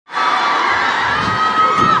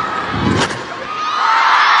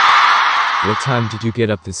What time did you get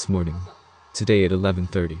up this morning? Today at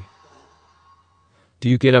 11:30. Do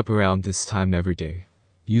you get up around this time every day?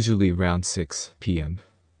 Usually around 6 p.m.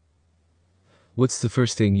 What's the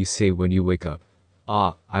first thing you say when you wake up?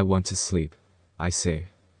 I want to sleep. I say.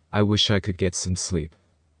 I wish I could get some sleep.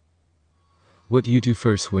 What do you do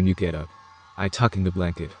first when you get up? I tuck in the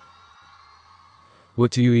blanket.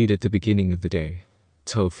 What do you eat at the beginning of the day?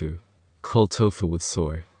 Tofu. Cold tofu with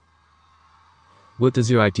soy. What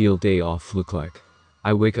does your ideal day off look like?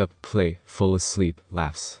 I wake up, play, fall asleep,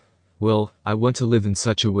 laughs. Well, I want to live in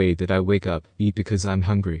such a way that I wake up, eat because I'm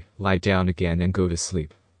hungry, lie down again and go to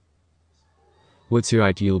sleep. What's your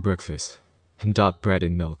ideal breakfast? Bread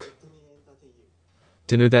and milk.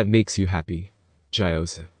 Dinner that makes you happy.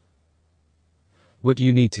 Gyoza. What do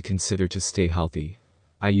you need to consider to stay healthy?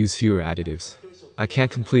 I use fewer additives. I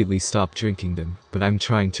can't completely stop drinking them, but I'm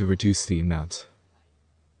trying to reduce the amount.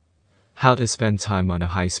 How to spend time on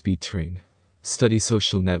a high-speed train. Study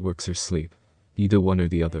social networks or sleep. Either one or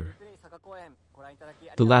the other.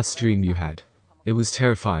 The last dream you had. It was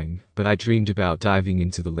terrifying, but I dreamed about diving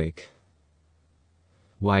into the lake.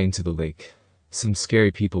 Why into the lake? Some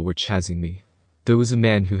scary people were chasing me. There was a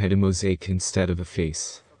man who had a mosaic instead of a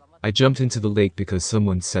face. I jumped into the lake because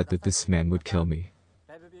someone said that this man would kill me.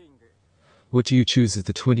 What do you choose at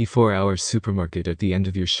the 24-hour supermarket at the end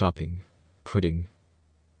of your shopping? Pudding.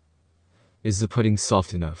 Is the pudding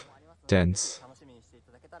soft enough? Dense?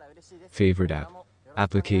 Favorite app?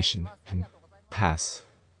 Application? Pass.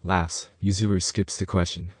 Laughs. Yuzuru skips the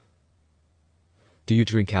question. Do you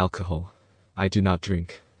drink alcohol? I do not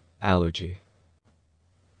drink. Allergy.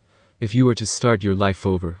 If you were to start your life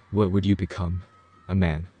over, what would you become? A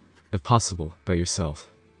man. If possible, by yourself.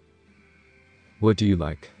 What do you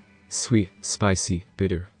like? Sweet, spicy,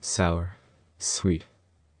 bitter, sour. Sweet.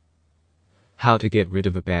 How to get rid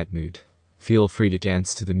of a bad mood. Feel free to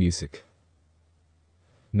dance to the music.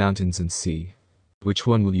 Mountains and sea. Which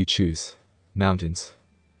one will you choose? Mountains.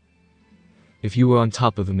 If you were on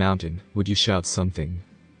top of a mountain, would you shout something?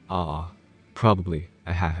 Probably,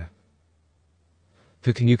 ahaha.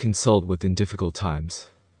 Who can you consult with in difficult times?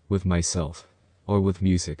 With myself. Or with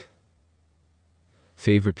music?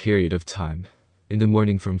 Favorite period of time? In the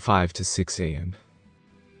morning from 5 to 6 a.m.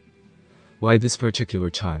 Why this particular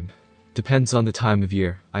time? Depends on the time of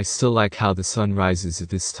year. I still like how the sun rises at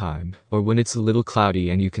this time, or when it's a little cloudy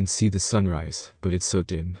and you can see the sunrise, but it's so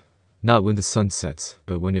dim. Not when the sun sets,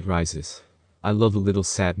 but when it rises. I love a little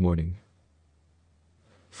sad morning.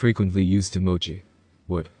 Frequently used emoji.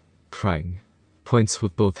 What? Crying. Points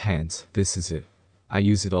with both hands, this is it. I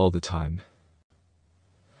use it all the time.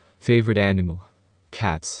 Favorite animal?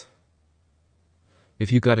 Cats.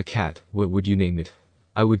 If you got a cat, what would you name it?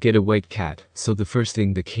 I would get a white cat, so the first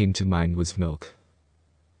thing that came to mind was milk.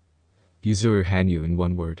 Yuzuru Hanyu in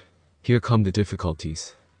one word. Here come the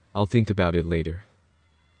difficulties. I'll think about it later.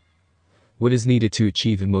 What is needed to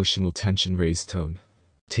achieve emotional tension raised tone?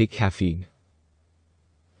 Take caffeine.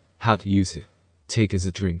 How to use it? Take as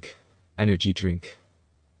a drink. Energy drink.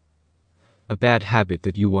 A bad habit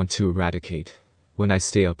that you want to eradicate. When I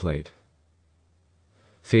stay up late.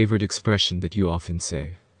 Favorite expression that you often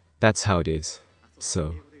say. That's how it is.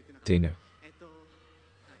 So, Dana.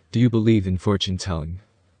 Do you believe in fortune telling?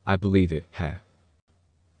 I believe it, heh.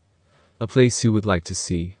 A place you would like to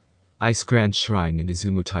see. Ice Grand Shrine in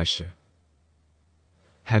Izumo Taisha.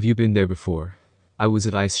 Have you been there before? I was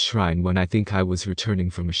at Ice Shrine when I think I was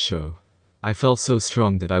returning from a show. I felt so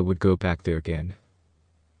strong that I would go back there again.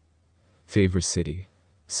 Favorite city?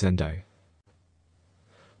 Sendai.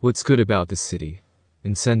 What's good about the city?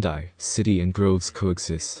 In Sendai, city and groves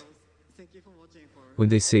coexist. When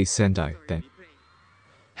they say Sendai, then.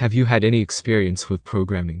 Have you had any experience with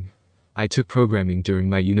programming? I took programming during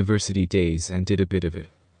my university days and did a bit of it.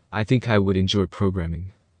 I think I would enjoy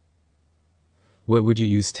programming. What would you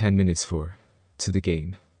use 10 minutes for? To the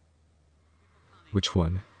game. Which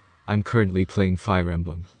one? I'm currently playing Fire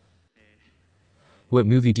Emblem. What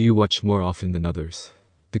movie do you watch more often than others?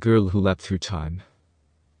 The Girl Who Leapt Through Time.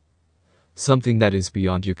 Something that is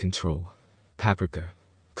beyond your control. Paprika.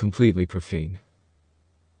 Completely profane.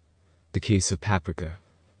 The case of paprika.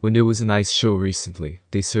 When there was a nice show recently,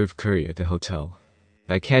 they served curry at the hotel.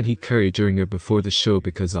 I can't eat curry during or before the show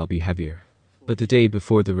because I'll be heavier. But the day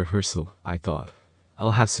before the rehearsal, I thought,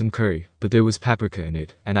 I'll have some curry, but there was paprika in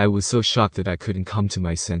it, and I was so shocked that I couldn't come to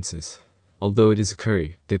my senses. Although it is a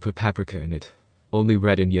curry, they put paprika in it. Only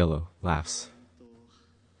red and yellow, laughs.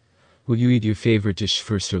 Will you eat your favorite dish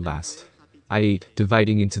first or last? I ate,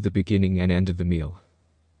 dividing into the beginning and end of the meal.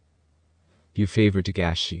 Your favorite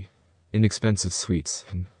dagashi? Inexpensive sweets.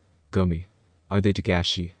 Gummy. Are they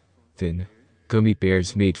dagashi? Thin. Gummy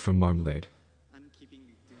bears made from marmalade.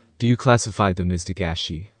 Do you classify them as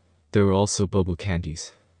dagashi? There are also bubble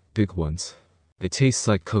candies. Big ones. It tastes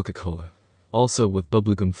like Coca-Cola. Also with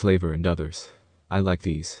bubblegum flavor and others. I like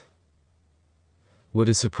these. What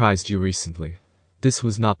has surprised you recently? This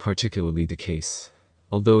was not particularly the case.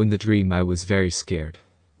 Although in the dream I was very scared.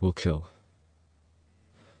 Will kill.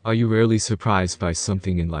 Are you rarely surprised by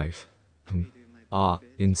something in life?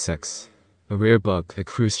 Insects. A rare bug, a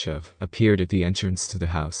Khrushchev, appeared at the entrance to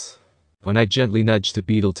the house. When I gently nudged the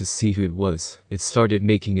beetle to see who it was, it started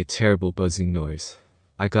making a terrible buzzing noise.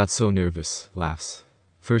 I got so nervous, laughs.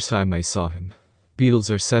 First time I saw him.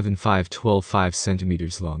 Beetles are 7'5", 12.5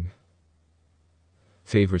 centimeters long.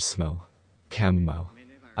 Favorite smell? Chamomile.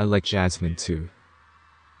 I like jasmine too.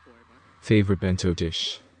 Favorite bento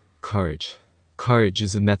dish? Courage. Courage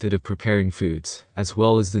is a method of preparing foods, as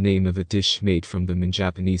well as the name of a dish made from them in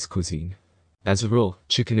Japanese cuisine. As a rule,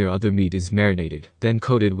 chicken or other meat is marinated, then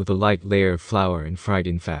coated with a light layer of flour and fried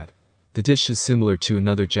in fat. The dish is similar to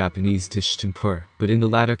another Japanese dish tempura, but in the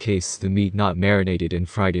latter case the meat not marinated and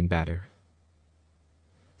fried in batter.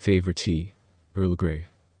 Favorite tea? Earl Grey.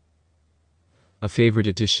 A favorite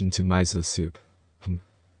addition to miso soup?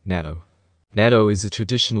 Natto. Natto is a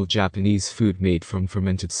traditional Japanese food made from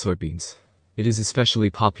fermented soybeans. It is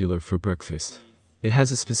especially popular for breakfast. It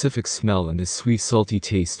has a specific smell and a sweet salty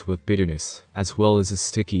taste with bitterness, as well as a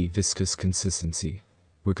sticky, viscous consistency.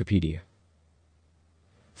 Wikipedia.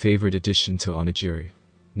 Favorite addition to onigiri?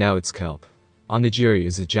 Now it's kelp. Onigiri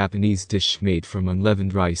is a Japanese dish made from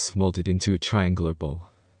unleavened rice molded into a triangular bowl.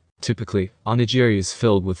 Typically, onigiri is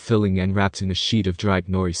filled with filling and wrapped in a sheet of dried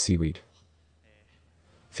nori seaweed.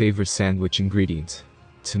 Favorite sandwich ingredient?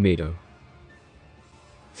 Tomato.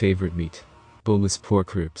 Favorite meat? Boneless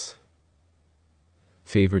pork ribs.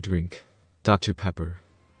 Favorite drink? Dr. Pepper.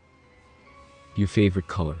 Your favorite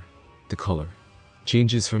color? The color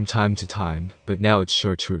changes from time to time, but now it's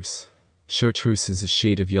chartreuse. Chartreuse is a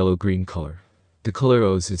shade of yellow-green color. The color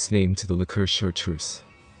owes its name to the liqueur chartreuse.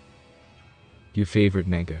 Your favorite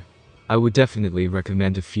manga? I would definitely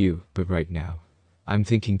recommend a few, but right now, I'm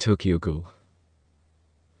thinking Tokyo Ghoul.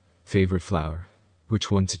 Favorite flower?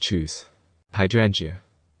 Which one to choose? Hydrangea.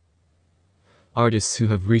 Artists who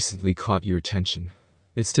have recently caught your attention.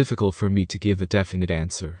 It's difficult for me to give a definite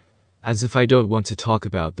answer. As if I don't want to talk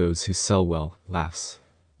about those who sell well, laughs.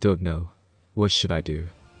 Don't know. What should I do?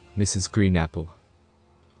 Mrs. Green Apple.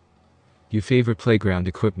 Your favorite playground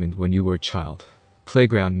equipment when you were a child?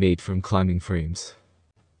 Playground made from climbing frames.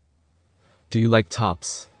 Do you like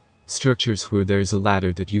tops? Structures where there's a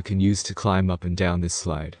ladder that you can use to climb up and down this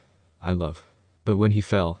slide. I love. But when he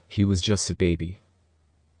fell, he was just a baby.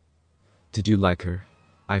 Did you like her?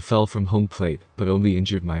 I fell from home plate, but only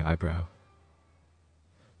injured my eyebrow.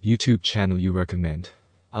 YouTube channel you recommend?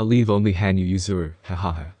 I'll leave only Hanyu Yuzuru,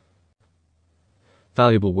 hahaha.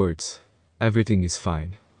 Valuable words. Everything is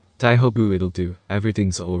fine. Daihobu it'll do,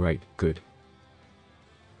 everything's alright, good.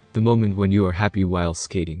 The moment when you are happy while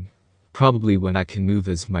skating. Probably when I can move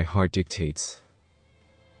as my heart dictates.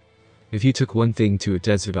 If you took one thing to a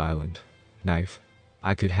desert island, knife,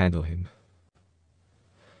 I could handle him.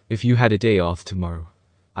 If you had a day off tomorrow,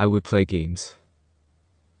 I would play games.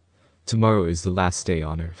 Tomorrow is the last day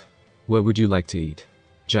on earth. What would you like to eat?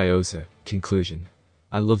 Gyoza. Conclusion.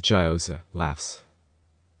 I love gyoza, laughs.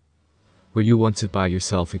 Where you want to buy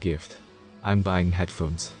yourself a gift? I'm buying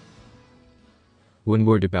headphones. One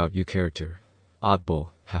word about your character. Oddball,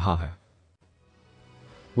 hahaha.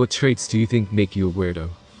 What traits do you think make you a weirdo?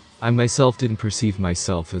 I myself didn't perceive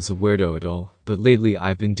myself as a weirdo at all, but lately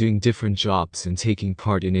I've been doing different jobs and taking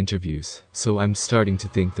part in interviews, so I'm starting to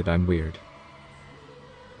think that I'm weird.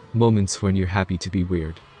 Moments when you're happy to be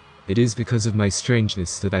weird. It is because of my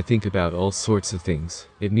strangeness that I think about all sorts of things.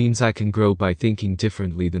 It means I can grow by thinking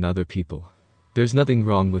differently than other people. There's nothing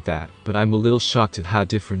wrong with that, but I'm a little shocked at how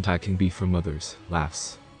different I can be from others,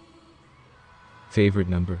 laughs. Favorite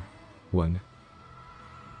number? 1.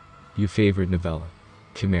 Your favorite novella?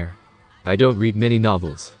 Chimera. I don't read many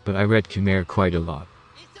novels, but I read Chimera quite a lot.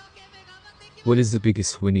 What is the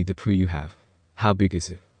biggest Winnie the Pooh you have? How big is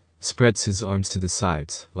it? Spreads his arms to the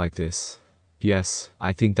sides, like this. Yes,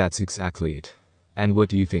 I think that's exactly it. And what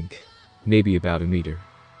do you think? Maybe about a meter.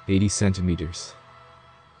 80 centimeters.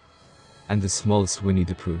 And the smallest Winnie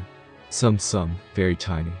the Pooh? Some, very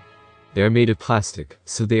tiny. They are made of plastic,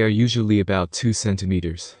 so they are usually about 2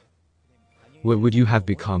 centimeters. What would you have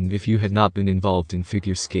become if you had not been involved in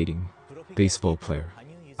figure skating? Baseball player.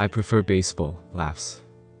 I prefer baseball, laughs.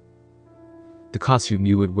 The costume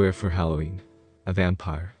you would wear for Halloween? A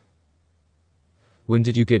vampire. When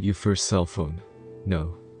did you get your first cell phone?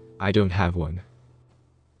 No, I don't have one.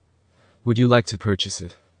 Would you like to purchase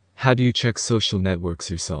it? How do you check social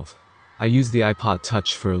networks yourself? I used the iPod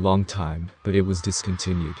Touch for a long time, but it was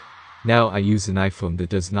discontinued. Now I use an iPhone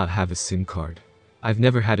that does not have a SIM card. I've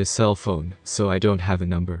never had a cell phone, so I don't have a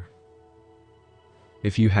number.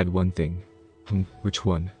 If you had one thing. Which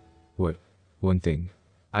one? What? One thing.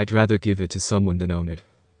 I'd rather give it to someone than own it.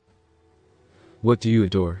 What do you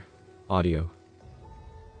adore? Audio.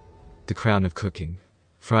 The crown of cooking.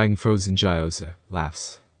 Frying frozen gyoza,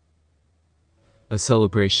 laughs. A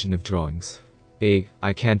celebration of drawings.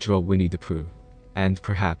 I can't draw Winnie the Pooh. And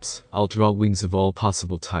perhaps, I'll draw wings of all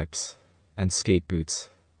possible types. And skate boots.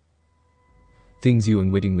 Things you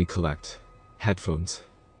unwittingly collect. Headphones.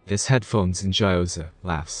 Yes, headphones and gyoza,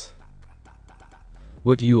 laughs.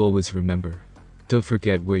 What do you always remember? Don't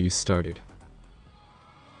forget where you started.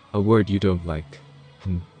 A word you don't like.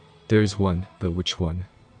 There's one, but which one?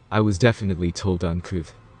 I was definitely told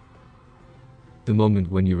uncouth. The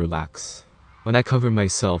moment when you relax. When I cover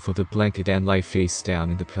myself with a blanket and lie face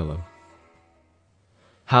down in the pillow.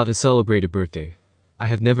 How to celebrate a birthday. I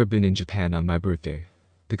have never been in Japan on my birthday.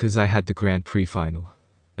 Because I had the Grand Prix final.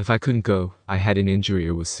 If I couldn't go, I had an injury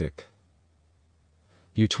or was sick.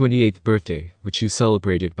 Your 28th birthday, which you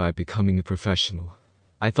celebrated by becoming a professional.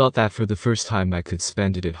 I thought that for the first time I could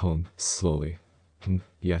spend it at home, slowly.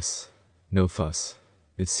 Yes. No fuss.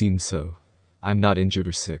 It seems so. I'm not injured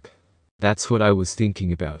or sick. That's what I was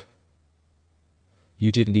thinking about.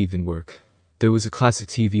 You didn't even work. There was a classic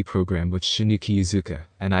TV program with Shinichi Iizuka,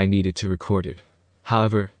 and I needed to record it.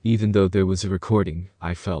 However, even though there was a recording,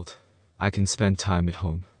 I felt I can spend time at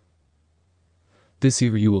home. This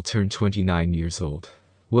year you will turn 29 years old.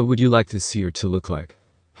 What would you like this year to look like?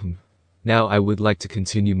 Now I would like to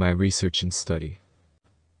continue my research and study.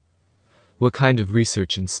 What kind of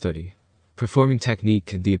research and study? Performing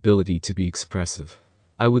technique and the ability to be expressive.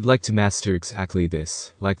 I would like to master exactly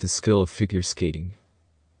this, like the skill of figure skating.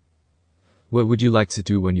 What would you like to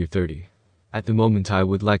do when you're 30? At the moment I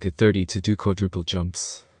would like at 30 to do quadruple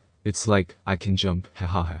jumps. It's like, I can jump,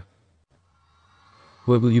 hahaha.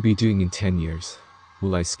 What will you be doing in 10 years?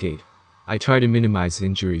 Will I skate? I try to minimize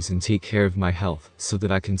injuries and take care of my health, so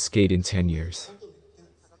that I can skate in 10 years.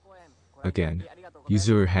 Again.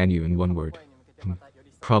 Yuzuru Hanyu in one word.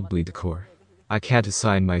 Probably the core. I can't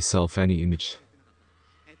assign myself any image.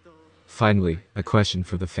 Finally, a question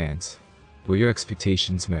for the fans. Were your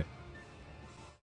expectations met?